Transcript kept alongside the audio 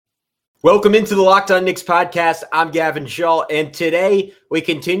Welcome into the Locked On Knicks podcast. I'm Gavin Shaw, and today we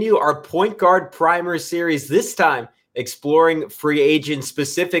continue our point guard primer series, this time exploring free agents,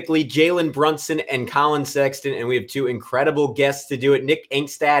 specifically Jalen Brunson and Collin Sexton. And we have two incredible guests to do it. Nick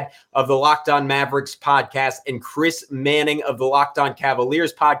Angstadt of the Locked On Mavericks podcast and Chris Manning of the Locked On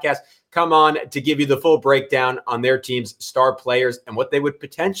Cavaliers podcast come on to give you the full breakdown on their team's star players and what they would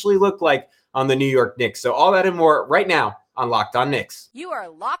potentially look like on the New York Knicks. So all that and more right now on Locked On Knicks. You are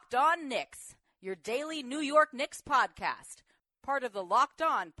Locked On Knicks, your daily New York Knicks podcast, part of the Locked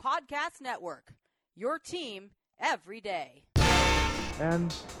On Podcast Network, your team every day.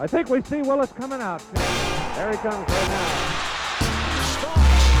 And I think we see Willis coming out. There he comes right now.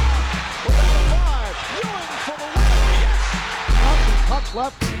 Starks without a five. Ewing for the win. Yes. Puck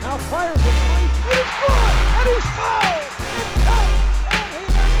left. Now fires it. And he's good. And he's fouled. It's tight. And he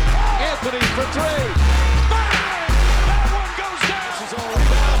is fouled. Anthony for three. Bang! That one goes down. This is all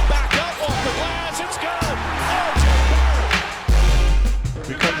rebound. Back up off the glass. It's good. RJ Barrett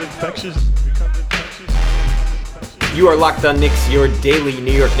Becomes infectious. You are Locked On Knicks, your daily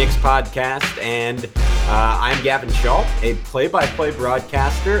New York Knicks podcast, and I'm Gavin Shaw, a play-by-play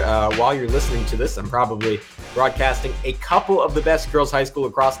broadcaster. While you're listening to this, I'm probably broadcasting a couple of the best girls' high school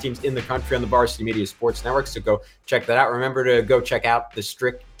lacrosse teams in the country on the Varsity Media Sports Network, so go check that out. Remember to go check out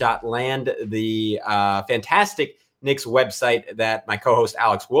thestrict.land, the fantastic Knicks website that my co-host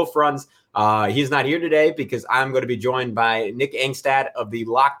Alex Wolf runs. He's not here today because I'm going to be joined by Nick Angstadt of the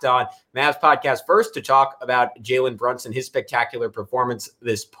Locked On Mavs podcast first to talk about Jalen Brunson, his spectacular performance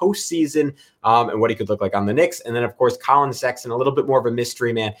this postseason, and what he could look like on the Knicks. And then, of course, Collin Sexton, a little bit more of a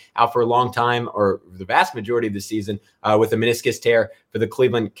mystery man, out for a long time, or the vast majority of the season, with a meniscus tear for the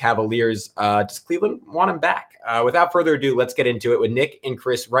Cleveland Cavaliers. Does Cleveland want him back? Without further ado, let's get into it with Nick and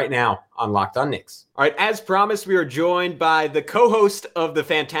Chris right now on Locked On Knicks. All right, as promised, we are joined by the co-host of the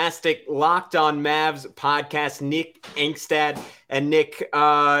fantastic Locked On Mavs podcast, Nick Angstadt. And Nick,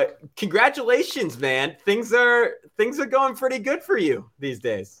 congratulations, man. Things are going pretty good for you these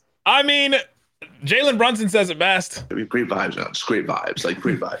days. I mean, Jalen Brunson says it best. I mean, great vibes, no, just great vibes, like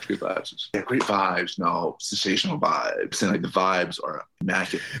great vibes. Yeah, great vibes, no, sensational vibes. And like the vibes are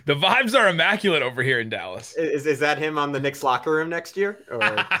immaculate. The vibes are immaculate over here in Dallas. Is that him on the Knicks locker room next year?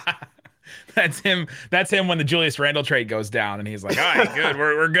 Or... That's him when the Julius Randle trade goes down and he's like, all right, good.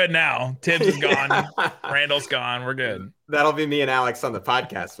 We're good now. Tibbs is gone. Randle's gone. We're good. That'll be me and Alex on the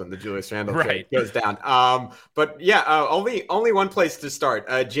podcast when the Julius Randle trade goes down. But yeah, only one place to start.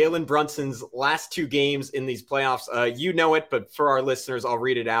 Jalen Brunson's last two games in these playoffs. You know it, but for our listeners, I'll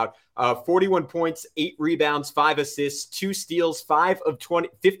read it out. 41 points, 8 rebounds, 5 assists, 2 steals,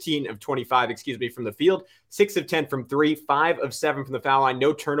 15 of 25, from the field, 6 of 10 from 3, 5 of 7 from the foul line,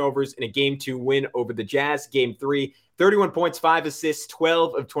 no turnovers in a Game 2 win over the Jazz. Game 3, 31 points, 5 assists,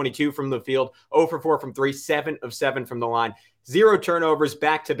 12 of 22 from the field, 0 for 4 from 3, 7 of 7 from the line, 0 turnovers,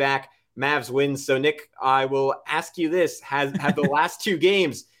 back-to-back Mavs wins. So, Nick, I will ask you this. Have the last two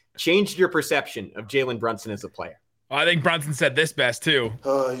games changed your perception of Jalen Brunson as a player? Well, I think Brunson said this best, too.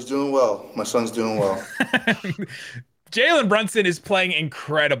 He's doing well. My son's doing well. Jalen Brunson is playing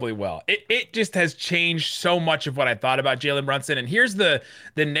incredibly well. It just has changed so much of what I thought about Jalen Brunson. And here's the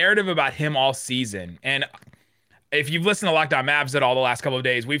narrative about him all season. And if you've listened to Locked On Mavs at all the last couple of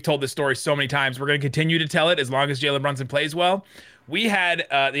days, we've told this story so many times. We're going to continue to tell it as long as Jalen Brunson plays well. We had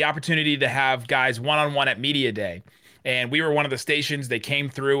the opportunity to have guys one-on-one at Media Day. And we were one of the stations. They came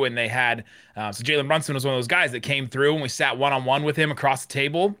through and they had, so Jalen Brunson was one of those guys that came through and we sat one-on-one with him across the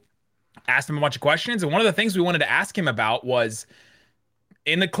table, asked him a bunch of questions. And one of the things we wanted to ask him about was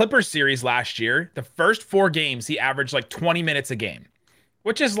in the Clippers series last year, the first 4 games, he averaged like 20 minutes a game,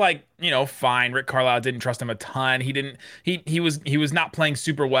 which is like, fine. Rick Carlisle didn't trust him a ton. He was not playing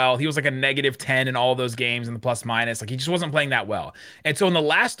super well. He was like a -10 in all of those games in the plus minus. Like he just wasn't playing that well. And so in the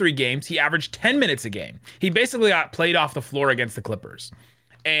last 3 games, he averaged 10 minutes a game. He basically got played off the floor against the Clippers.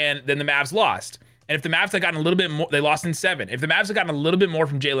 And then the Mavs lost. And if the Mavs had gotten a little bit more, they lost in 7. If the Mavs had gotten a little bit more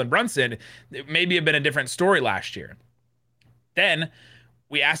from Jalen Brunson, it maybe have been a different story last year. Then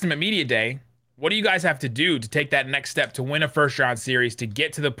we asked him at Media Day, what do you guys have to do to take that next step to win a first-round series, to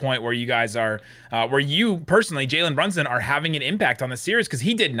get to the point where you guys are, where you personally, Jalen Brunson, are having an impact on the series? Because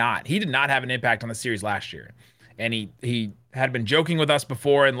he did not. He did not have an impact on the series last year. And he had been joking with us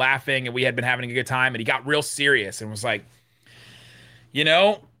before and laughing, and we had been having a good time, and he got real serious and was like,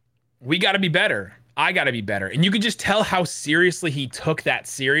 we got to be better. I got to be better. And you could just tell how seriously he took that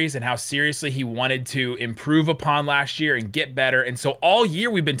series and how seriously he wanted to improve upon last year and get better. And so all year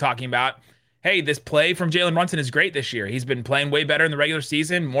we've been talking about, hey, this play from Jalen Brunson is great this year. He's been playing way better in the regular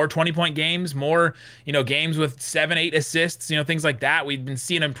season, more 20-point games, more, games with 7, 8 assists, things like that. We've been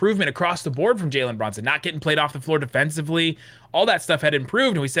seeing improvement across the board from Jalen Brunson, not getting played off the floor defensively. All that stuff had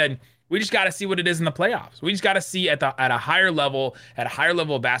improved. And we said, we just got to see what it is in the playoffs. We just got to see at a higher level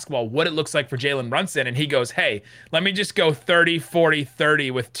of basketball, what it looks like for Jalen Brunson. And he goes, hey, let me just go 30, 40,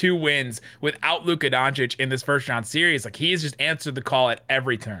 30 with 2 wins without Luka Doncic in this first round series. Like, he has just answered the call at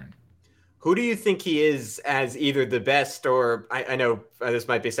every turn. Who do you think he is as either the best or, I know this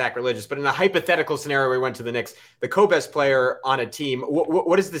might be sacrilegious, but in a hypothetical scenario where we went to the Knicks, the co-best player on a team,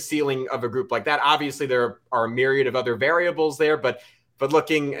 what is the ceiling of a group like that? Obviously, there are a myriad of other variables there, but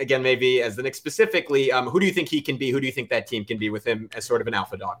looking, again, maybe as the Knicks specifically, who do you think he can be? Who do you think that team can be with him as sort of an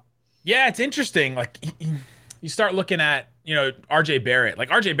alpha dog? Yeah, it's interesting. Like, you start looking at, RJ Barrett. Like,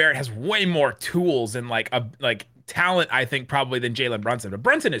 RJ Barrett has way more tools and talent, I think, probably than Jalen Brunson. But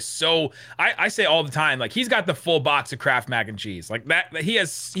Brunson is so, I say all the time, like, he's got the full box of Kraft mac and cheese. Like, that he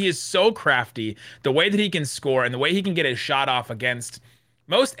is so crafty, the way that he can score and the way he can get his shot off against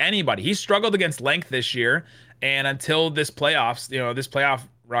most anybody. He struggled against length this year. And until this playoffs, this playoff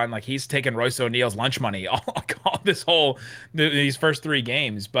run, like, he's taken Royce O'Neal's lunch money all these first 3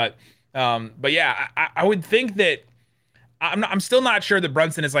 games. But yeah, I would think that I'm still not sure that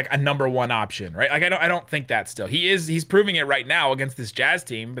Brunson is like a number 1 option, right? Like, I don't think that still. He's proving it right now against this Jazz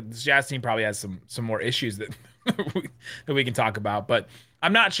team, but this Jazz team probably has some more issues that that we can talk about. But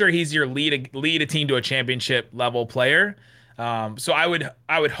I'm not sure he's your lead a team to a championship level player. So I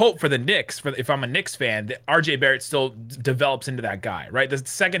would hope for the Knicks, if I'm a Knicks fan, that RJ Barrett still develops into that guy, right? The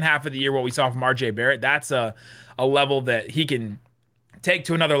second half of the year, what we saw from RJ Barrett, that's a level that he can take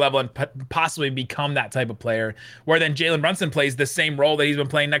to another level and possibly become that type of player, where then Jalen Brunson plays the same role that he's been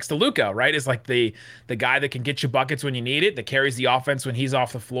playing next to Luka, right? It's like the guy that can get you buckets when you need it, that carries the offense when he's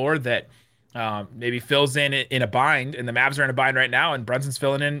off the floor, that maybe fills in a bind. And the Mavs are in a bind right now, and Brunson's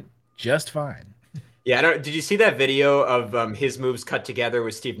filling in just fine. Yeah, did you see that video of his moves cut together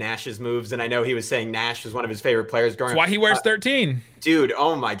with Steve Nash's moves? And I know he was saying Nash was one of his favorite players growing up. That's why he wears 13. Dude,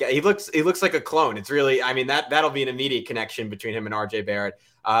 oh my God. He looks like a clone. It's really, I mean, that'll be an immediate connection between him and RJ Barrett.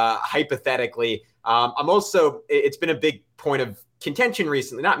 Hypothetically, I'm also, it's been a big point of contention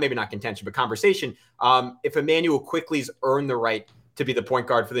recently, maybe not contention, but conversation. If Immanuel Quickley's earned the right to be the point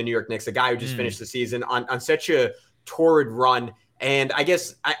guard for the New York Knicks, a guy who just finished the season on such a torrid run. And I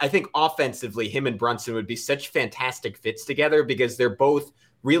guess I think offensively, him and Brunson would be such fantastic fits together because they're both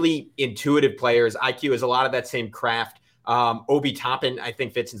really intuitive players. IQ has a lot of that same craft. Obi Toppin, I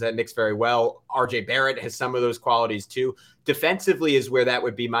think, fits into that mix very well. RJ Barrett has some of those qualities too. Defensively is where that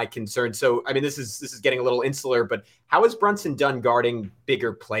would be my concern. So, I mean, this is getting a little insular, but how has Brunson done guarding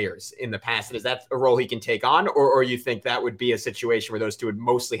bigger players in the past? And is that a role he can take on, or you think that would be a situation where those two would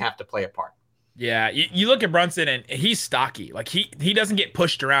mostly have to play a part? Yeah, you look at Brunson and he's stocky. Like, he doesn't get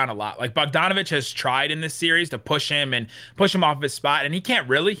pushed around a lot. Like, Bogdanovich has tried in this series to push him off his spot, and he can't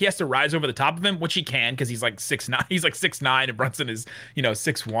really. He has to rise over the top of him, which he can because he's like 6'9". He's like 6'9", and Brunson is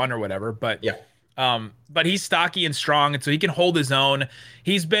 6'1" or whatever. But yeah. But he's stocky and strong, and so he can hold his own.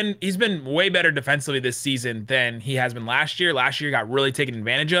 He's been way better defensively this season than he has been last year. Last year got really taken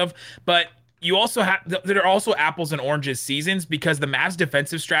advantage of, but you also have, there are also apples and oranges seasons because the Mavs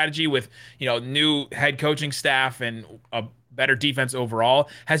defensive strategy with, new head coaching staff and a better defense overall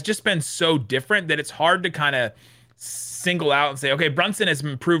has just been so different that it's hard to kind of single out and say, okay, Brunson has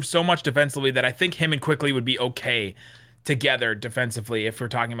improved so much defensively that I think him and Quickley would be okay together defensively if we're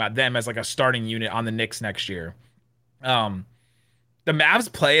talking about them as like a starting unit on the Knicks next year. The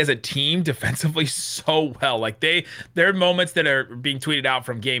Mavs play as a team defensively so well. Like, there are moments that are being tweeted out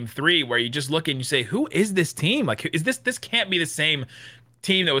from Game 3 where you just look and you say, "Who is this team? Like, is this can't be the same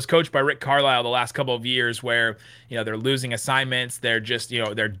team that was coached by Rick Carlisle the last couple of years where, they're losing assignments. They're just,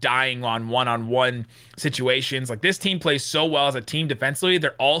 they're dying on one-on-one situations. Like, this team plays so well as a team defensively.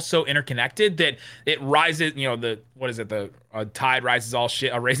 They're all so interconnected that it rises, tide rises all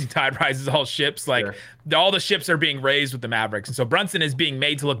shit, a rising tide rises all ships. Like, sure. All the ships are being raised with the Mavericks. And so Brunson is being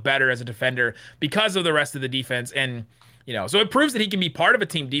made to look better as a defender because of the rest of the defense. And, so it proves that he can be part of a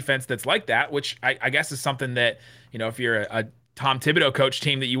team defense that's like that, which I guess is something that, if you're a Tom Thibodeau coach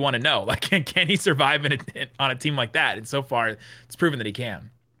team that you want to know, like, can he survive on a team like that? And so far it's proven that he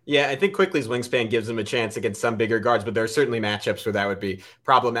can. Yeah, I think Quickley's wingspan gives him a chance against some bigger guards, but there are certainly matchups where that would be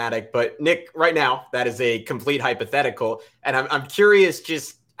problematic. But Nick, right now, that is a complete hypothetical. And I'm curious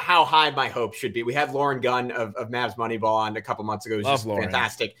just how high my hope should be. We had Lauren Gunn of Mavs Moneyball on a couple months ago. It was just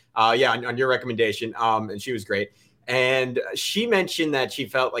fantastic. On your recommendation. And she was great. and she mentioned that she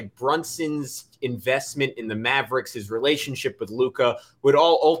felt like Brunson's investment in the Mavericks, his relationship with Luka, would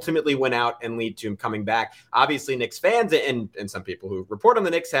all ultimately win out and lead to him coming back. Obviously, Knicks fans and some people who report on the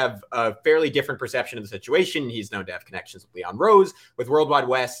Knicks have a fairly different perception of the situation. He's known to have connections with Leon Rose, with Worldwide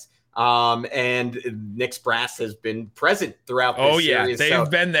West. And Knicks brass has been present throughout this series. They've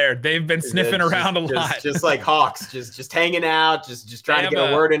been there. They've been sniffing around a lot. Just like hawks, just hanging out, just trying to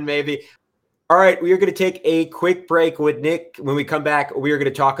get a word in maybe. All right, we are going to take a quick break with Nick. When we come back, we are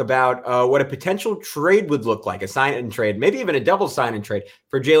going to talk about what a potential trade would look like, a sign-and trade, maybe even a double sign-and trade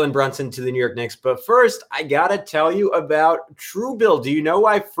for Jalen Brunson to the New York Knicks. But first, I got to tell you about Truebill. Do you know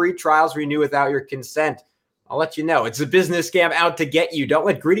why free trials renew without your consent? I'll let you know. It's a business scam out to get you. Don't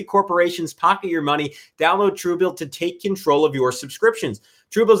let greedy corporations pocket your money. Download Truebill to take control of your subscriptions.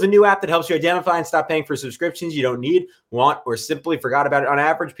 Truebill is a new app that helps you identify and stop paying for subscriptions you don't need, want, or simply forgot about it. On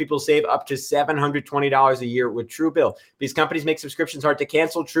average, people save up to $720 a year with Truebill. These companies make subscriptions hard to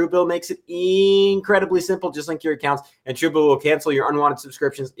cancel. Truebill makes it incredibly simple. Just link your accounts, and Truebill will cancel your unwanted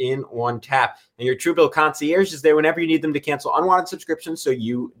subscriptions in one tap. And your Truebill concierge is there whenever you need them to cancel unwanted subscriptions so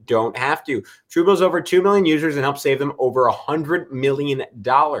you don't have to. Truebill's over 2 million users and helps save them over $100 million.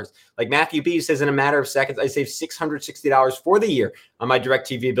 Like Matthew B says, in a matter of seconds, I saved $660 for the year on my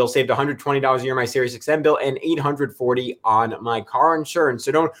DirecTV bill, saved $120 a year on my Sirius XM bill, and $840 on my car insurance.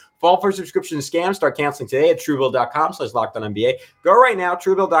 So don't fall for subscription scams. Start canceling today at Truebill.com/LockedOnNBA. Go right now,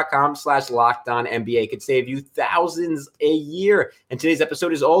 Truebill.com/LockedOnNBA could save you thousands a year. And today's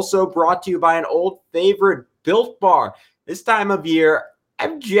episode is also brought to you by an old favorite, Built Bar. This time of year,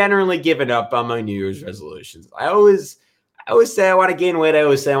 I've generally given up on my New Year's resolutions. I always say I want to gain weight. I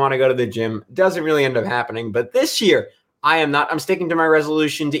always say I want to go to the gym. It doesn't really end up happening. But this year, I am not. I'm sticking to my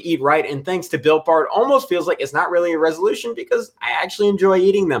resolution to eat right. And thanks to Built Bar, it almost feels like it's not really a resolution because I actually enjoy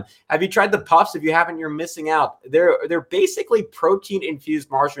eating them. Have you tried the puffs? If you haven't, you're missing out. They're basically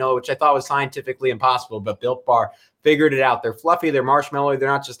protein-infused marshmallow, which I thought was scientifically impossible, but Built Bar figured it out. They're fluffy. They're marshmallowy. They're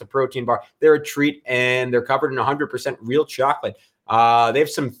not just a protein bar. They're a treat, and they're covered in 100% real chocolate. They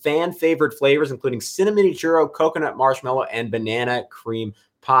have some fan-favorite flavors, including cinnamon churro, coconut marshmallow, and banana cream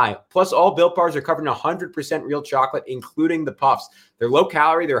pie. Plus, all Built Bars are covered in 100% real chocolate, including the puffs. They're low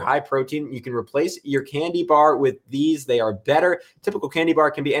calorie. They're high protein. You can replace your candy bar with these. They are better. Typical candy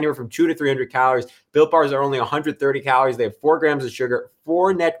bar can be anywhere from 200 to 300 calories. Built Bars are only 130 calories. They have 4 grams of sugar,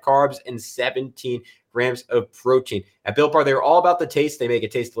 4 net carbs, and 17 grams of protein. At Built Bar, they're all about the taste. They make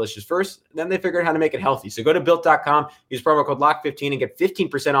it taste delicious first, then they figure out how to make it healthy. So go to Built.com, use promo code LOCK15 and get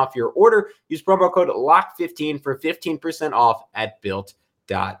 15% off your order. Use promo code LOCK15 for 15% off at Built.com.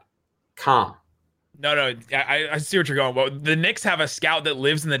 No, I see what you're going. Well, the Knicks have a scout that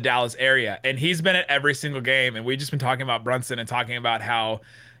lives in the Dallas area, and he's been at every single game. And we've just been talking about Brunson and talking about how,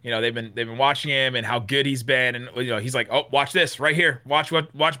 they've been watching him and how good he's been. And he's like, oh, watch this right here. Watch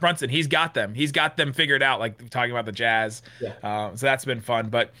Brunson. He's got them figured out. Like talking about the Jazz. Yeah. So that's been fun.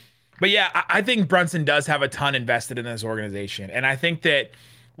 But yeah, I think Brunson does have a ton invested in this organization, and I think that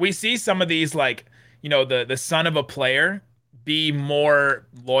we see some of these the son of a player be more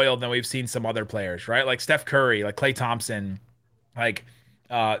loyal than we've seen some other players, right? Like Steph Curry, like Klay Thompson, like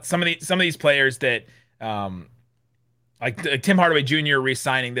some of these players that like Tim Hardaway Jr.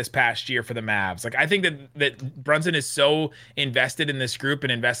 re-signing this past year for the Mavs. Like I think that Brunson is so invested in this group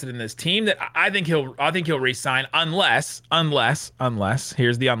and invested in this team that I think he'll re-sign unless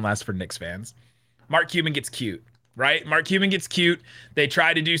here's the unless for Knicks fans. Mark Cuban gets cute. Right? Mark Cuban gets cute. They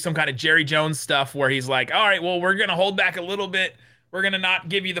try to do some kind of Jerry Jones stuff where he's like, all right, well, we're going to hold back a little bit. We're going to not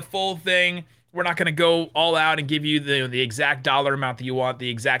give you the full thing. We're not going to go all out and give you the exact dollar amount that you want, the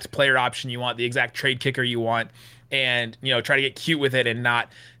exact player option you want, the exact trade kicker you want, and try to get cute with it and not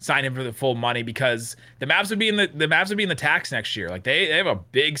sign him for the full money, because the Mavs would be in the tax next year. Like they have a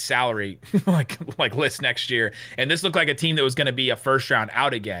big salary like list next year, and this looked like a team that was going to be a first round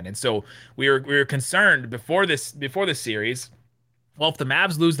out again. And so we were concerned before this series. Well, if the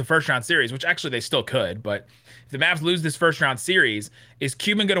Mavs lose the first round series, which actually they still could, but if the Mavs lose this first round series, is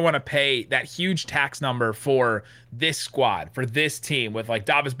Cuban going to want to pay that huge tax number for this squad, for this team, with like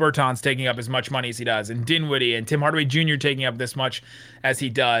Davis Bertans taking up as much money as he does, and Dinwiddie and Tim Hardaway Jr. taking up this much as he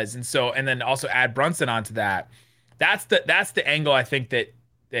does, and then also add Brunson onto that? That's the angle I think that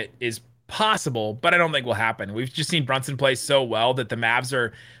is possible, but I don't think will happen. We've just seen Brunson play so well that the Mavs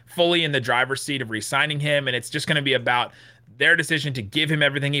are fully in the driver's seat of re-signing him, and it's just going to be about their decision to give him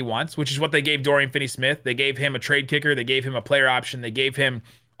everything he wants, which is what they gave Dorian Finney-Smith. They gave him a trade kicker. They gave him a player option. They gave him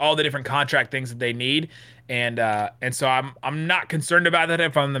all the different contract things that they need. And so I'm not concerned about that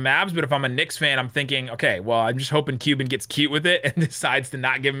if I'm the Mavs, but if I'm a Knicks fan, I'm thinking, okay, well, I'm just hoping Cuban gets cute with it and decides to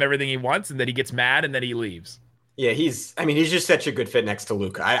not give him everything he wants, and that he gets mad and that he leaves. Yeah, he's just such a good fit next to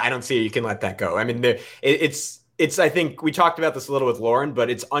Luka. I don't see you can let that go. I mean, it's I think we talked about this a little with Lauren,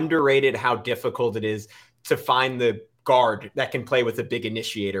 but it's underrated how difficult it is to find the guard that can play with a big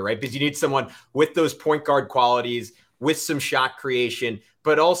initiator, right? Because you need someone with those point guard qualities, with some shot creation,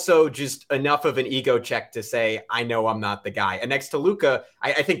 but also just enough of an ego check to say, I know I'm not the guy. And next to Luka,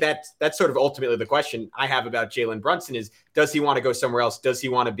 I think that's sort of ultimately the question I have about Jalen Brunson is, does he want to go somewhere else? Does he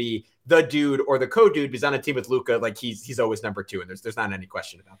want to be the dude or the co-dude? Because on a team with Luka, like he's always number 2, and there's not any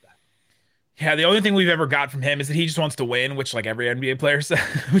question about that. Yeah, the only thing we've ever got from him is that he just wants to win, which like every NBA player says,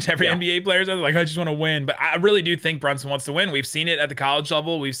 NBA player says, like, I just want to win. But I really do think Brunson wants to win. We've seen it at the college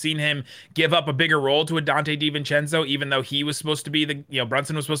level. We've seen him give up a bigger role to a Dante DiVincenzo, even though he was supposed to be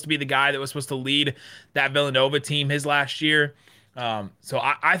Brunson was supposed to be the guy that was supposed to lead that Villanova team his last year. So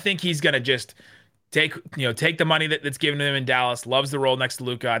I think he's going to just take the money that's given to him in Dallas, loves the role next to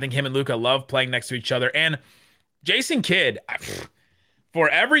Luka. I think him and Luka love playing next to each other. And Jason Kidd, for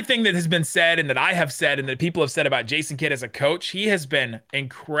everything that has been said and that I have said and that people have said about Jason Kidd as a coach, he has been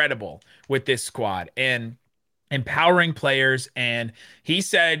incredible with this squad and empowering players. And he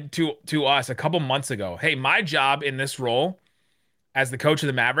said to us a couple months ago, hey, my job in this role as the coach of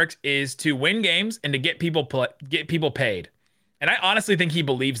the Mavericks is to win games and to get people paid. And I honestly think he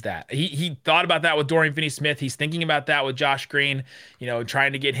believes that. He thought about that with Dorian Finney-Smith. He's thinking about that with Josh Green,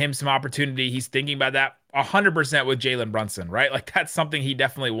 trying to get him some opportunity. He's thinking about that 100% with Jalen Brunson, right? Like that's something he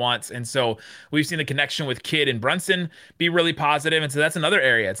definitely wants. And so we've seen the connection with Kidd and Brunson be really positive. And so that's another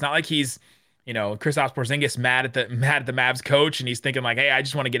area. It's not like he's, Kristaps Porzingis mad at the Mavs coach and he's thinking like, hey, I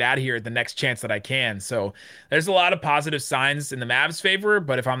just want to get out of here at the next chance that I can. So there's a lot of positive signs in the Mavs' favor.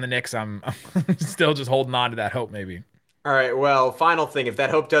 But if I'm the Knicks, I'm still just holding on to that hope maybe. All right, well, final thing. If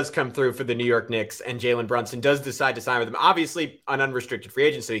that hope does come through for the New York Knicks and Jalen Brunson does decide to sign with them, obviously an unrestricted free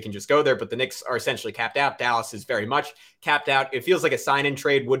agent, so he can just go there, but the Knicks are essentially capped out. Dallas is very much capped out. It feels like a sign-and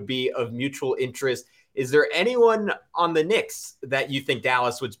trade would be of mutual interest. Is there anyone on the Knicks that you think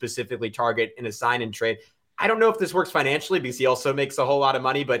Dallas would specifically target in a sign-and trade? I don't know if this works financially because he also makes a whole lot of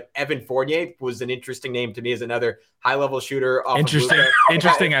money, but Evan Fournier was an interesting name to me as another high-level shooter.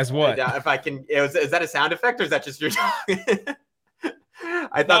 Interesting as what? If I can, is that a sound effect or is that just your dog?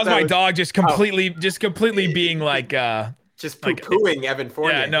 I thought that was my dog just completely being like just poo-pooing Evan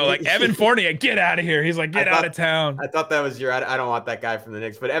Fournier. Yeah, no, like Evan Fournier, get out of here. He's like, get out of town. I thought that was I don't want that guy from the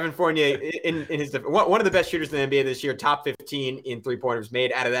Knicks. But Evan Fournier, in his one of the best shooters in the NBA this year, top 15 in three-pointers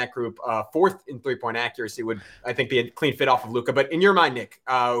made out of that group, 4th in three-point accuracy would, I think, be a clean fit off of Luka. But in your mind, Nick,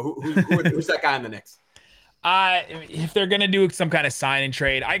 who's that guy on the Knicks? If they're going to do some kind of sign and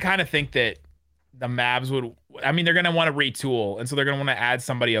trade, I kind of think that the Mavs would, they're going to want to retool. And so they're going to want to add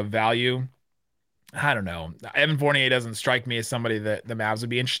somebody of value. I don't know. Evan Fournier doesn't strike me as somebody that the Mavs would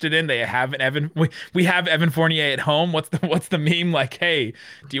be interested in. They have we have Evan Fournier at home. What's the meme? Like, hey,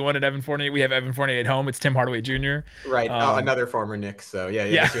 do you want an Evan Fournier? We have Evan Fournier at home. It's Tim Hardaway Jr. Right. Another former Knicks. So yeah.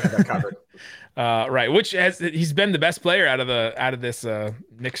 You have that covered. Right. He's been the best player out of this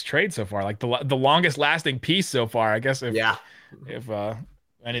Knicks trade so far. Like the longest lasting piece so far, I guess. If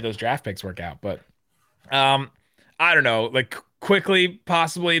any of those draft picks work out, but I don't know. Like, quickly,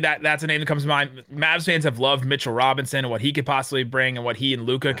 possibly that's a name that comes to mind. Mavs fans have loved Mitchell Robinson and what he could possibly bring and what he and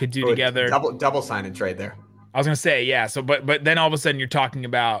Luka could do together. Double sign and trade there. I was gonna say, yeah. So, but then all of a sudden you're talking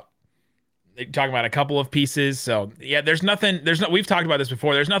about a couple of pieces. So yeah, we've talked about this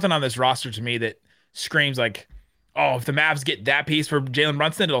before. There's nothing on this roster to me that screams like, oh, if the Mavs get that piece for Jalen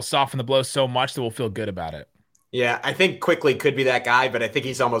Brunson, it'll soften the blow so much that we'll feel good about it. Yeah, I think Quickly could be that guy, but I think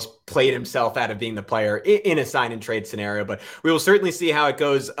he's almost played himself out of being the player in a sign and trade scenario. But we will certainly see how it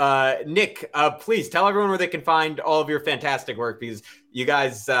goes. Nick, please tell everyone where they can find all of your fantastic work, because you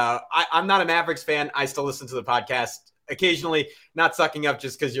guys, I'm not a Mavericks fan. I still listen to the podcast occasionally, not sucking up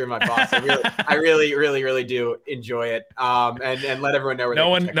just because you're my boss. I really do enjoy it. And let everyone know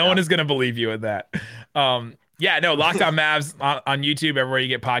where no one is going to believe you in that. Yeah, no, Locked On Mavs on YouTube, everywhere you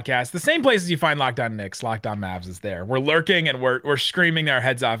get podcasts. The same places you find Locked On Knicks, Locked On Mavs is there. We're lurking and we're screaming our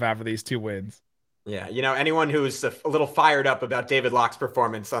heads off after these 2 wins. Yeah, anyone who's a little fired up about David Locke's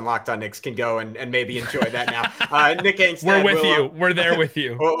performance on Locked On Knicks can go and maybe enjoy that now. Nick Angstad, we're with you. We're there with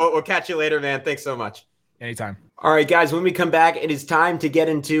you. We'll catch you later, man. Thanks so much. Anytime. All right, guys, when we come back, it is time to get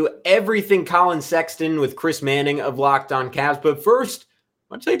into everything Colin Sexton with Chris Manning of Locked On Cavs. But first,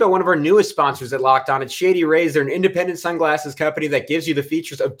 I want to tell you about one of our newest sponsors at Locked On. It's Shady Rays. They're an independent sunglasses company that gives you the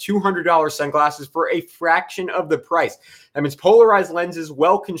features of $200 sunglasses for a fraction of the price. That means polarized lenses,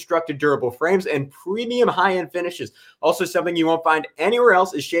 well-constructed durable frames, and premium high-end finishes. Also, something you won't find anywhere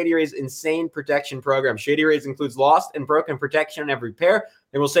else is Shady Rays' insane protection program. Shady Rays includes lost and broken protection on every pair,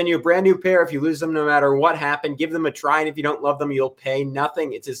 They will send you a brand new pair if you lose them, no matter what happened. Give them a try, and if you don't love them, you'll pay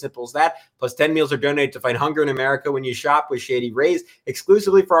nothing. It's as simple as that. Plus, 10 meals are donated to fight hunger in America when you shop with Shady Rays.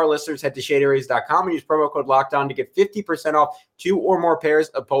 Exclusively for our listeners, head to ShadyRays.com and use promo code LOCKEDON to get 50% off 2 or more pairs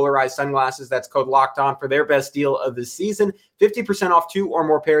of polarized sunglasses. That's code LOCKEDON for their best deal of the season. 50% off 2 or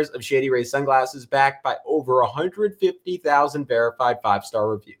more pairs of Shady Rays sunglasses, backed by over 150,000 verified 5-star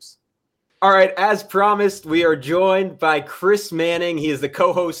reviews. All right, as promised, we are joined by Chris Manning. He is the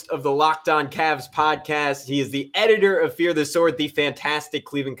co-host of the Locked On Cavs podcast. He is the editor of Fear the Sword, the fantastic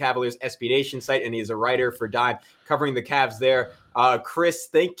Cleveland Cavaliers SB Nation site, and he is a writer for Dime, covering the Cavs there. Chris,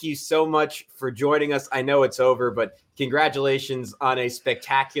 thank you so much for joining us. I know it's over, but congratulations on a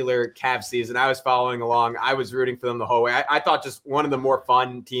spectacular Cavs season. I was following along. I was rooting for them the whole way. I thought just one of the more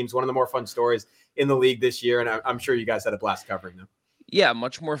fun teams, one of the more fun stories in the league this year, and I'm sure you guys had a blast covering them. Yeah,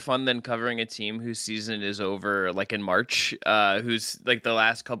 much more fun than covering a team whose season is over like in March, who's like the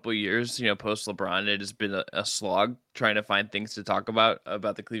last couple of years, post LeBron, it has been a slog trying to find things to talk about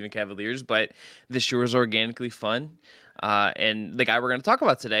the Cleveland Cavaliers. But this year was organically fun. And the guy we're going to talk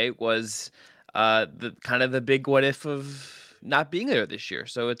about today was the big what if of not being there this year.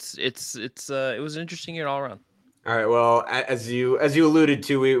 So it was an interesting year all around. All right. Well, as you alluded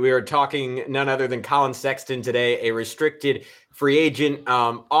to, we are talking none other than Colin Sexton today, a restricted free agent,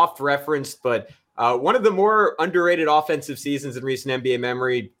 oft referenced, but one of the more underrated offensive seasons in recent NBA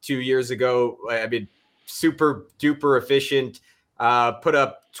memory. 2 years ago, I mean, super duper efficient, put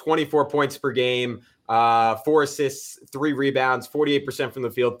up 24 points per game, 4 assists, 3 rebounds, 48% from the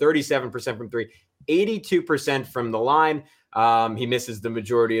field, 37% from three, 82% from the line. He misses the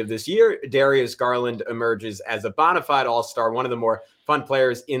majority of this year. Darius Garland emerges as a bona fide all-star, one of the more fun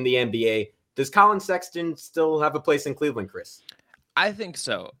players in the NBA. Does Colin Sexton still have a place in Cleveland, Chris? I think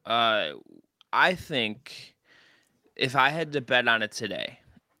so. I think if I had to bet on it today,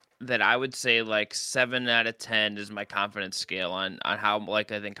 that I would say like 7 out of 10 is my confidence scale on how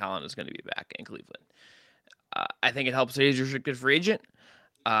likely I think Colin is going to be back in Cleveland. I think it helps that he's a restricted free agent.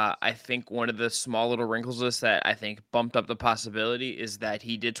 I think one of the small little wrinkles of this that I think bumped up the possibility is that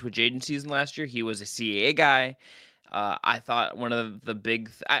he did switch agencies last year. He was a CAA guy. I thought one of the big,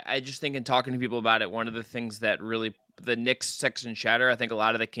 I just think in talking to people about it, one of the things that really, the Knicks Sexton chatter, I think a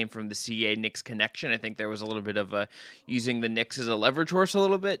lot of that came from the CAA Knicks connection. I think there was a little bit of using the Knicks as a leverage horse a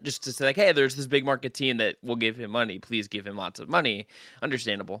little bit, just to say like, hey, there's this big market team that will give him money. Please give him lots of money.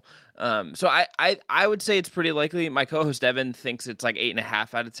 Understandable. So I would say it's pretty likely. My co-host Evan thinks it's like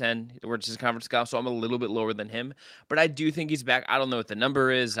 8.5 out of 10, which is conference scale. So I'm a little bit lower than him, but I do think he's back. I don't know what the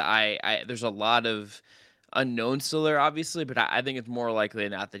number is. There's a lot of unknown still there, obviously, but I think it's more likely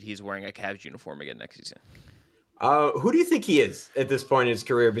than not that he's wearing a Cavs uniform again next season. Who do you think he is at this point in his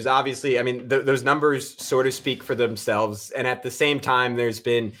career? Because obviously, I mean, those numbers sort of speak for themselves. And at the same time, there's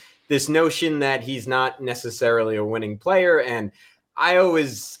been this notion that he's not necessarily a winning player. And I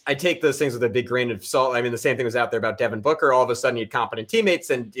take those things with a big grain of salt. I mean, the same thing was out there about Devin Booker. All of a sudden, he had competent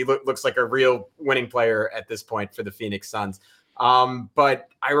teammates, and he looks like a real winning player at this point for the Phoenix Suns. But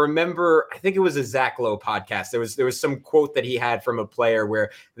I remember, I think it was a Zach Lowe podcast. There was some quote that he had from a player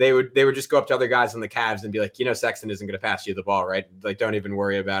where they would just go up to other guys on the Cavs and be like, Sexton isn't going to pass you the ball, right? Like, don't even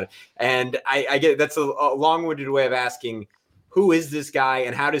worry about it. And I get that's a long-winded way of asking, who is this guy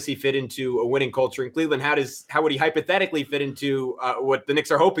and how does he fit into a winning culture in Cleveland? How would he hypothetically fit into what the Knicks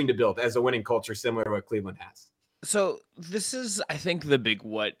are hoping to build as a winning culture similar to what Cleveland has? So this is, I think, the big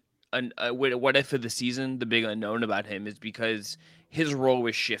what if of the season. The big unknown about him is because his role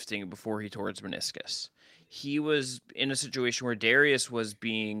was shifting before he tore his meniscus. He was in a situation where Darius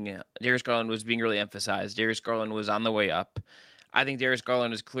Garland was being really emphasized. Darius Garland was on the way up. I think Darius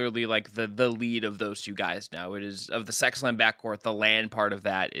Garland is clearly like the lead of those two guys now. It is of the Sexland backcourt. The land part of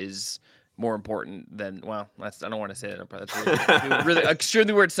that is more important than, well, I don't want to say that. That's really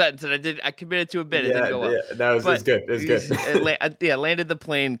extremely weird sentence, and I committed to a bit. It didn't go well. Yeah, that was good. It was good. Landed the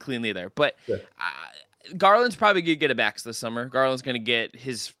plane cleanly there. But Garland's probably going to get a max this summer. Garland's going to get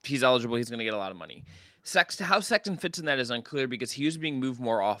he's eligible. He's going to get a lot of money. How Sexton fits in that is unclear because he was being moved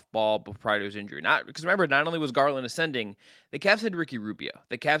more off ball prior to his injury. Because remember, not only was Garland ascending, the Cavs had Ricky Rubio.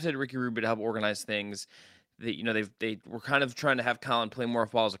 The Cavs had Ricky Rubio to help organize things. They were kind of trying to have Colin play more off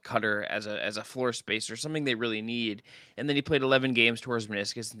ball as a cutter, as a floor spacer, something they really need. And then he played 11 games towards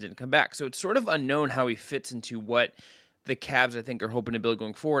meniscus and didn't come back. So it's sort of unknown how he fits into what the Cavs, I think, are hoping to build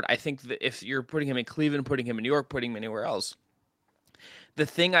going forward. I think that if you're putting him in Cleveland, putting him in New York, putting him anywhere else, the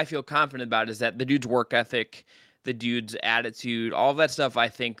thing I feel confident about is that the dude's work ethic, the dude's attitude, all of that stuff, I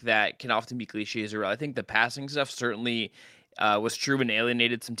think that can often be cliches. I think the passing stuff certainly was true and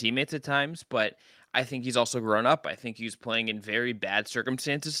alienated some teammates at times, but I think he's also grown up. I think he was playing in very bad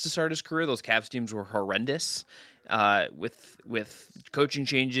circumstances to start his career. Those Cavs teams were horrendous, with coaching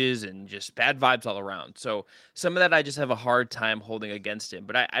changes and just bad vibes all around. So some of that I just have a hard time holding against him.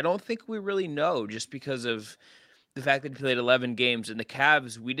 But I don't think we really know, just because of the fact that he played 11 games. And the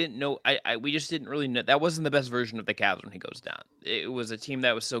Cavs, we didn't know. We just didn't really know. That wasn't the best version of the Cavs when he goes down. It was a team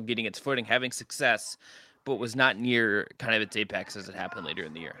that was still getting its footing, having success, but was not near kind of its apex as it happened later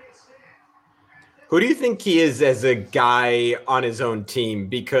in the year. Who do you think he is as a guy on his own team?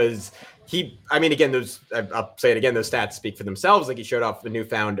 Because again, I'll say it again, those stats speak for themselves. Like, he showed off the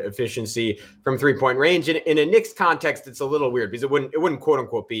newfound efficiency from 3-point range. In a Knicks context, it's a little weird because it wouldn't quote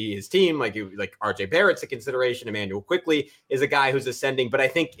unquote be his team. Like RJ Barrett's a consideration. Emmanuel Quickley is a guy who's ascending, but I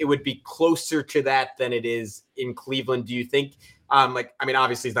think it would be closer to that than it is in Cleveland. Do you think,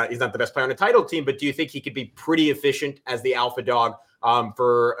 obviously he's not the best player on a title team, but do you think he could be pretty efficient as the alpha dog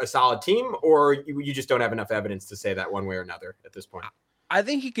for a solid team, or you just don't have enough evidence to say that one way or another at this point? I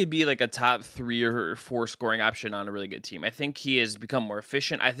think he could be like a top 3 or 4 scoring option on a really good team. I think he has become more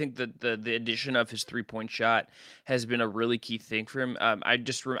efficient. I think that the addition of his 3-point shot has been a really key thing for him.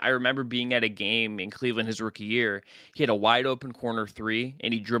 I remember being at a game in Cleveland his rookie year. He had a wide open corner 3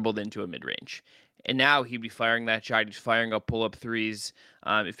 and he dribbled into a mid range. And now he'd be firing that shot. He's firing up pull-up threes.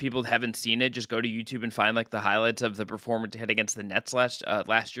 If people haven't seen it, just go to YouTube and find like the highlights of the performance he had against the Nets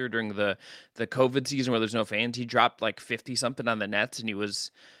last year during the COVID season where there's no fans. He dropped like 50-something on the Nets, and he was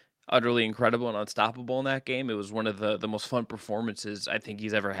utterly incredible and unstoppable in that game. It was one of the most fun performances I think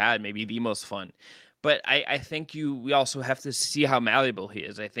he's ever had, maybe the most fun. But I think we also have to see how malleable he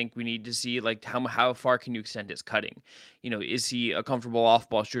is. I think we need to see like how far can you extend his cutting? Is he a comfortable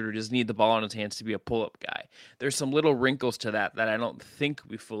off-ball shooter? Does he need the ball in his hands to be a pull-up guy? There's some little wrinkles to that I don't think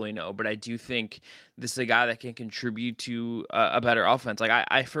we fully know, but I do think this is a guy that can contribute to a better offense. Like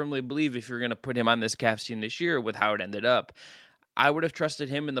I firmly believe if you're going to put him on this Cavs team this year with how it ended up, I would have trusted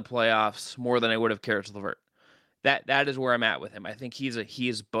him in the playoffs more than I would have Caris LeVert. That is where I'm at with him. I think he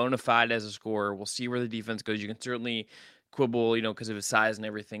is bona fide as a scorer. We'll see where the defense goes. You can certainly quibble, because of his size and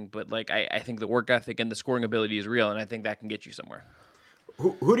everything, but like I think the work ethic and the scoring ability is real, and I think that can get you somewhere.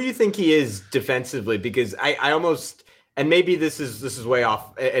 Who do you think he is defensively? Because I almost, and maybe this is way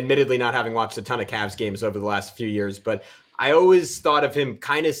off, admittedly not having watched a ton of Cavs games over the last few years, but I always thought of him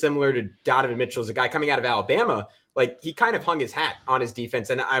kind of similar to Donovan Mitchell as a guy coming out of Alabama. Like, he kind of hung his hat on his defense.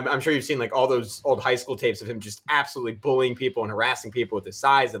 And I'm sure you've seen like all those old high school tapes of him just absolutely bullying people and harassing people with his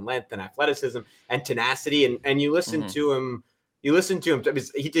size and length and athleticism and tenacity. And you listen to him,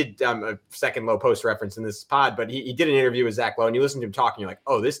 he did a second low post reference in this pod, but he did an interview with Zach Lowe, and you listen to him talking, you're like,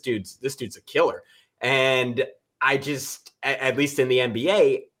 oh, this dude's a killer. And I just, at least in the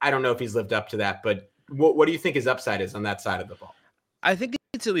NBA, I don't know if he's lived up to that, but what do you think his upside is on that side of the ball? I think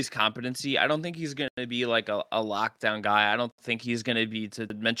it's at least competency. I don't think he's going to be like a lockdown guy. I don't think he's going to be, to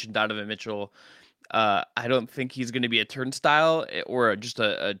mention Donovan Mitchell, I don't think he's going to be a turnstile or just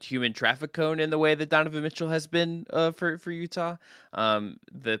a human traffic cone in the way that Donovan Mitchell has been for Utah. I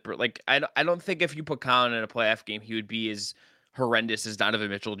don't think if you put Colin in a playoff game, he would be as horrendous as Donovan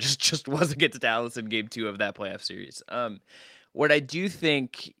Mitchell just was against Dallas in Game 2 of that playoff series. What I do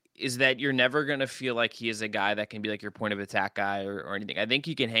think is that you're never going to feel like he is a guy that can be like your point of attack guy or anything. I think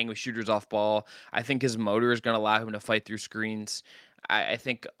he can hang with shooters off ball. I think his motor is going to allow him to fight through screens. I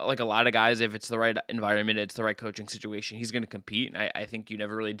think like a lot of guys, if it's the right environment, it's the right coaching situation, he's going to compete. And I think you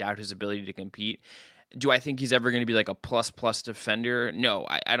never really doubt his ability to compete. Do I think he's ever going to be like a plus defender? No,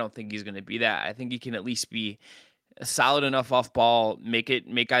 I don't think he's going to be that. I think he can at least be solid enough off ball, make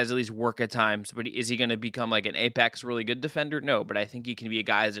guys at least work at times. But is he going to become like an apex really good defender? No, but I think he can be a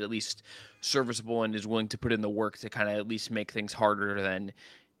guy that's at least serviceable and is willing to put in the work to kind of at least make things harder than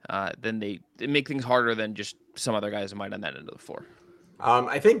just some other guys who might on that end of the floor.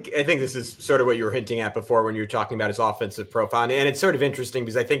 I think this is sort of what you were hinting at before when you were talking about his offensive profile, and it's sort of interesting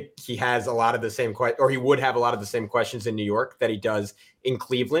because I think he has a lot of the same he would have a lot of the same questions in New York that he does in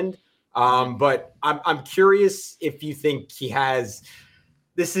Cleveland. But I'm curious if you think he has.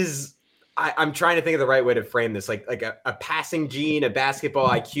 I'm trying to think of the right way to frame this, like a passing gene, a basketball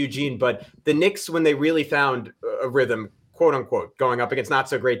IQ gene. But the Knicks, when they really found a rhythm, quote unquote, going up against not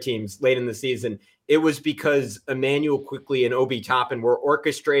so great teams late in the season, it was because Emmanuel Quickley and Obi Toppin were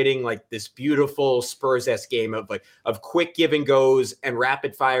orchestrating like this beautiful Spurs-esque game of quick give and goes and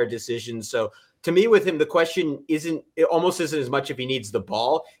rapid fire decisions. So to me, with him, the question isn't as much if he needs the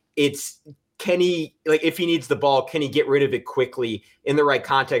ball. It's if he needs the ball, can he get rid of it quickly in the right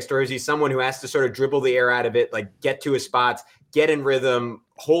context? Or is he someone who has to sort of dribble the air out of it, like get to his spots, get in rhythm,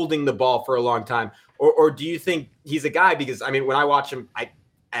 holding the ball for a long time? Or do you think he's a guy? Because I mean, when I watch him,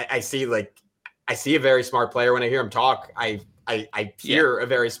 I see I see a very smart player. When I hear him talk, I hear a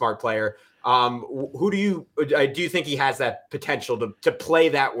very smart player. Who do you think he has that potential to play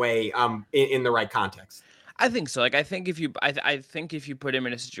that way in the right context? I think so. Like, I think if you put him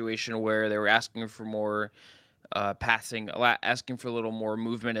in a situation where they were asking for more passing, asking for a little more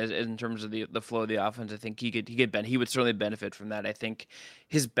movement as in terms of the flow of the offense, I think he would certainly benefit from that. I think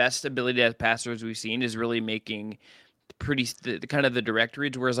his best ability as passer, as we've seen, is really making the kind of the direct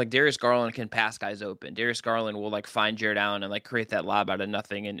reads, whereas like Darius Garland can pass guys open. Darius Garland will like find Jared Allen and like create that lob out of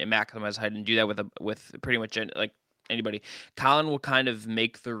nothing and maximize height and do that with pretty much like anybody. Colin will kind of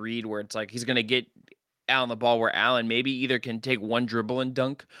make the read where it's like he's going to get Allen the ball, where Allen maybe either can take one dribble and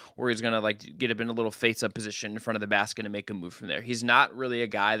dunk, or he's going to like get up in a little face-up position in front of the basket and make a move from there. He's not really a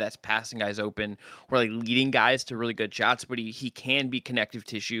guy that's passing guys open or like leading guys to really good shots, but he can be connective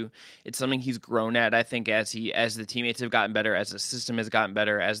tissue. It's something he's grown at, I think, as the teammates have gotten better, as the system has gotten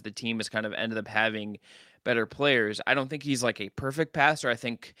better, as the team has kind of ended up having better players. I don't think he's like a perfect passer. I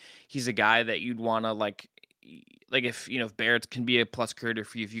think he's a guy that you'd want to like if Barrett can be a plus creator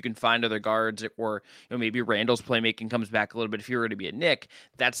for you, if you can find other guards, or maybe Randall's playmaking comes back a little bit. If you were to be a Nick,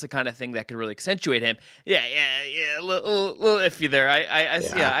 that's the kind of thing that could really accentuate him. Yeah, a little iffy there. I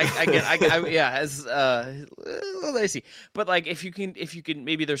little icy. But like if you can,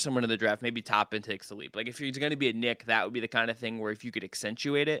 maybe there's someone in the draft, maybe Toppin takes the leap. Like if he's going to be a Nick, that would be the kind of thing where if you could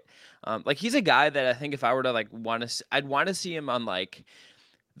accentuate it, like he's a guy that I think if I were to I'd want to see him on like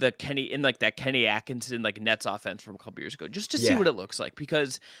that Kenny Atkinson like Nets offense from a couple years ago, just to see what it looks like,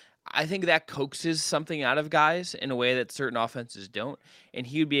 because I think that coaxes something out of guys in a way that certain offenses don't. And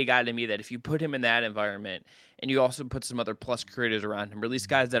he would be a guy to me that if you put him in that environment and you also put some other plus creators around him, or at least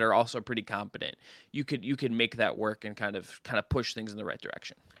guys that are also pretty competent, you could make that work and kind of push things in the right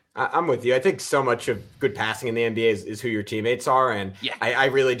direction. I'm with you. I think so much of good passing in the NBA is who your teammates are. And I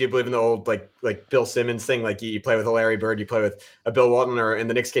really do believe in the old, like Bill Simmons thing. Like you play with a Larry Bird, you play with a Bill Walton, or in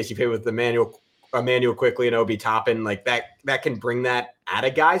the Knicks case, you play with Emmanuel Quickly and Obi Toppin. Like that can bring that out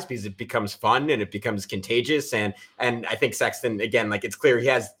of guys because it becomes fun and it becomes contagious. And I think Sexton, again, like it's clear he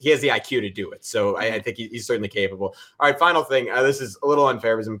has the IQ to do it. So I think he's certainly capable. All right, final thing. This is a little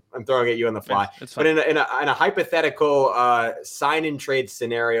unfair because I'm throwing at you on the fly. But in a hypothetical sign and trade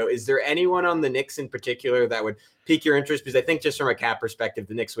scenario, is there anyone on the Knicks in particular that would pique your interest? Because I think just from a cap perspective,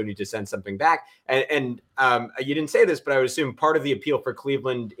 the Knicks would need to send something back. And you didn't say this, but I would assume part of the appeal for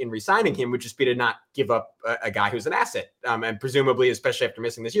Cleveland in re-signing him would just be to not give up a guy who's an asset. And presumably, especially after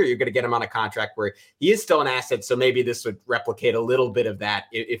missing this year, you're going to get him on a contract where he is still an asset. So maybe this would replicate a little bit of that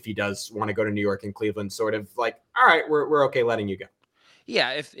if he does want to go to New York and Cleveland, sort of like, all right, we're okay letting you go.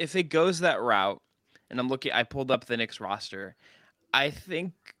 Yeah, if it goes that route, and I pulled up the Knicks roster, I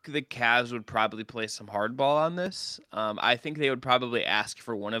think the Cavs would probably play some hardball on this. I think they would probably ask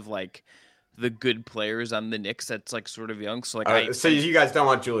for one of like the good players on the Knicks that's like sort of young. So like, so you guys don't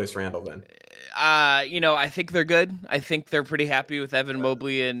want Julius Randle then? I think they're good. I think they're pretty happy with Evan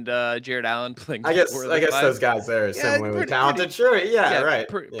Mobley and Jared Allen playing. I guess those guys there are similarly talented. Sure, right.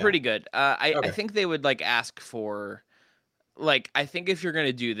 Pretty good. I think they would like ask for. Like, I think if you're going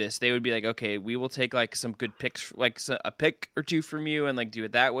to do this, they would be like, okay, we will take like some good picks, like a pick or two from you and like do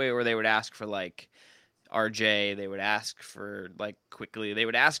it that way. Or they would ask for like RJ. They would ask for like Quickly. They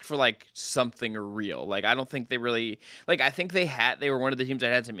would ask for like something real. Like, I don't think they really, like, I think they were one of the teams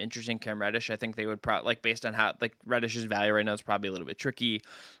that had some interest in Cam Reddish. I think they would probably, like, based on how, like, Reddish's value right now is probably a little bit tricky.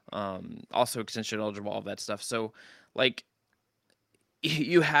 Also extension eligible, all that stuff. So, like,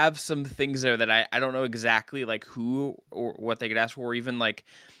 you have some things there that I don't know exactly like who or what they could ask for, or even like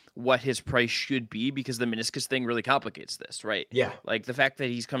what his price should be, because the meniscus thing really complicates this, right? Yeah. Like the fact that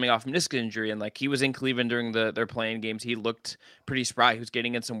he's coming off meniscus injury and like he was in Cleveland during their playing games. He looked pretty spry. He was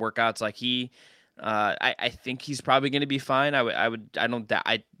getting in some workouts. Like I think he's probably going to be fine.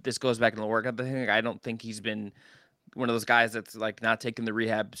 This goes back to the workout thing. I don't think he's been one of those guys that's like not taking the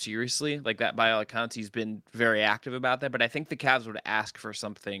rehab seriously. Like that, by all accounts, he's been very active about that. But I think the Cavs would ask for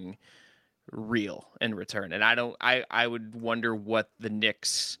something real in return. And I would wonder what the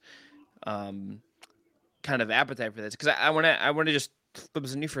Knicks kind of appetite for this. Because I want to just flip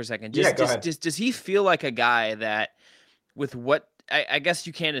this on you for a second. Does he feel like a guy that with what I guess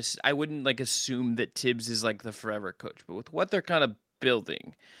you can't, I wouldn't like assume that Tibbs is like the forever coach, but with what they're kind of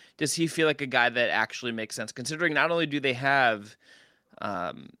building, does he feel like a guy that actually makes sense, considering not only do they have,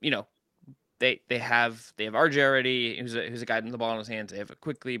 they have RJ already, who's a guy with the ball in his hands. They have it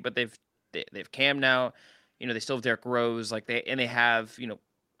Quickly, but they've Cam now. They still have Derrick Rose, they have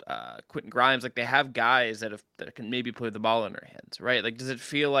Quentin Grimes. Like they have guys that can maybe put the ball in their hands, right? Like, does it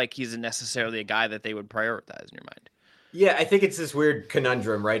feel like he's necessarily a guy that they would prioritize in your mind? Yeah, I think it's this weird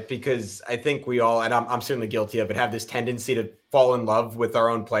conundrum, right? Because I think we all, and I'm certainly guilty of it, have this tendency to fall in love with our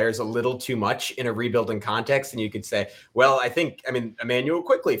own players a little too much in a rebuilding context. And you could say, well, I mean, Emmanuel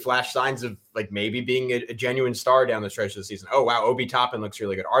Quickley flashed signs of like maybe being a genuine star down the stretch of the season. Oh, wow, Obi Toppin looks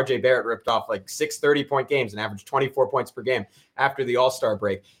really good. RJ Barrett ripped off like 6 30-point games and averaged 24 points per game after the All-Star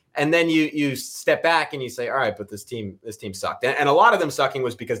break. And then you step back and you say, all right, but this team sucked. And a lot of them sucking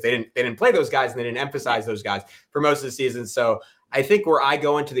was because they didn't play those guys and they didn't emphasize those guys for most of the season. So I think where I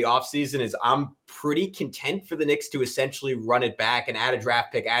go into the offseason is I'm pretty content for the Knicks to essentially run it back and add a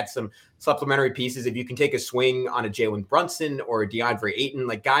draft pick, add some supplementary pieces. If you can take a swing on a Jalen Brunson or a DeAndre Ayton,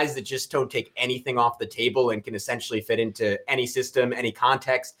 like guys that just don't take anything off the table and can essentially fit into any system, any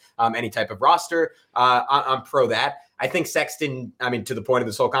context, any type of roster, I'm pro that. I think Sexton, I mean, to the point of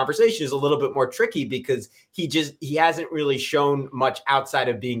this whole conversation, is a little bit more tricky because he hasn't really shown much outside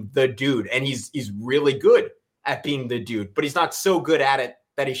of being the dude. And he's really good at being the dude, but he's not so good at it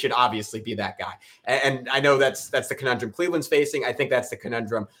that he should obviously be that guy. And I know that's the conundrum Cleveland's facing. I think that's the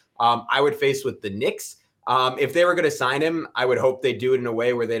conundrum I would face with the Knicks. If they were going to sign him, I would hope they do it in a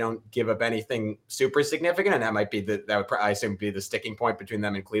way where they don't give up anything super significant. And that might be that would I assume be the sticking point between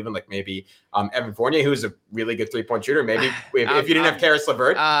them and Cleveland. Like maybe Evan Fournier, who's a really good 3-point shooter. Maybe if you didn't have Karis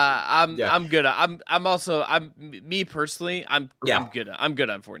LeVert, I'm good. I'm me personally. I'm good. I'm good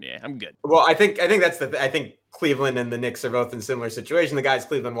on Fournier. I'm good. Well, I think I think Cleveland and the Knicks are both in a similar situation. The guys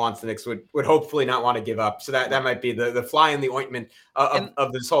Cleveland wants, the Knicks would hopefully not want to give up. So that might be the fly in the ointment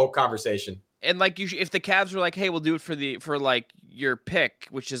of this whole conversation. And like if the Cavs were like, hey, we'll do it for like your pick,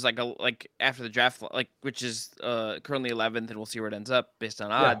 which is like after the draft, like which is currently 11th, and we'll see where it ends up based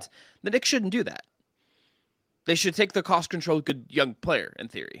on odds. Yeah. The Knicks shouldn't do that. They should take the cost controlled good young player in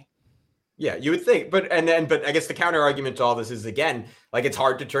theory. Yeah, you would think, but I guess the counter argument to all this is again, like it's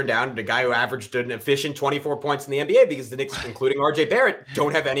hard to turn down a guy who averaged an efficient 24 points in the NBA because the Knicks, including RJ Barrett,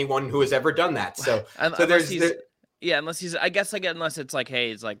 don't have anyone who has ever done that. So unless it's like,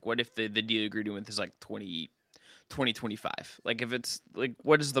 hey, it's like, what if the deal agreed with is like 2025? Like if it's like,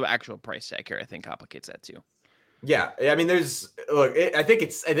 what is the actual price tag here? I think complicates that too. Yeah, I mean, I think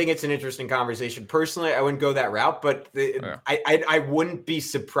it's an interesting conversation. Personally, I wouldn't go that route, but I wouldn't be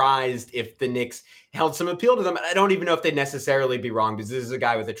surprised if the Knicks held some appeal to them. I don't even know if they'd necessarily be wrong because this is a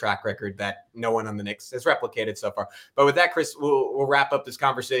guy with a track record that no one on the Knicks has replicated so far. But with that, Chris, we'll wrap up this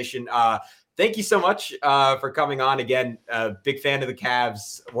conversation. Thank you so much for coming on again. Big fan of the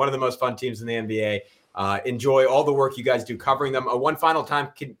Cavs, one of the most fun teams in the NBA. Enjoy all the work you guys do covering them. One final time,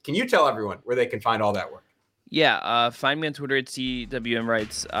 can you tell everyone where they can find all that work? Yeah, find me on Twitter at CWM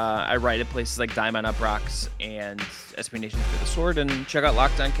Writes. I write at places like Diamond Up Rocks and SB Nation for the Sword, and check out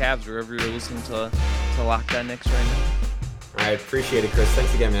Locked On Cavs wherever you're listening to Locked On Knicks right now. All right, appreciate it, Chris.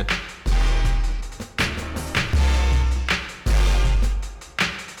 Thanks again, man.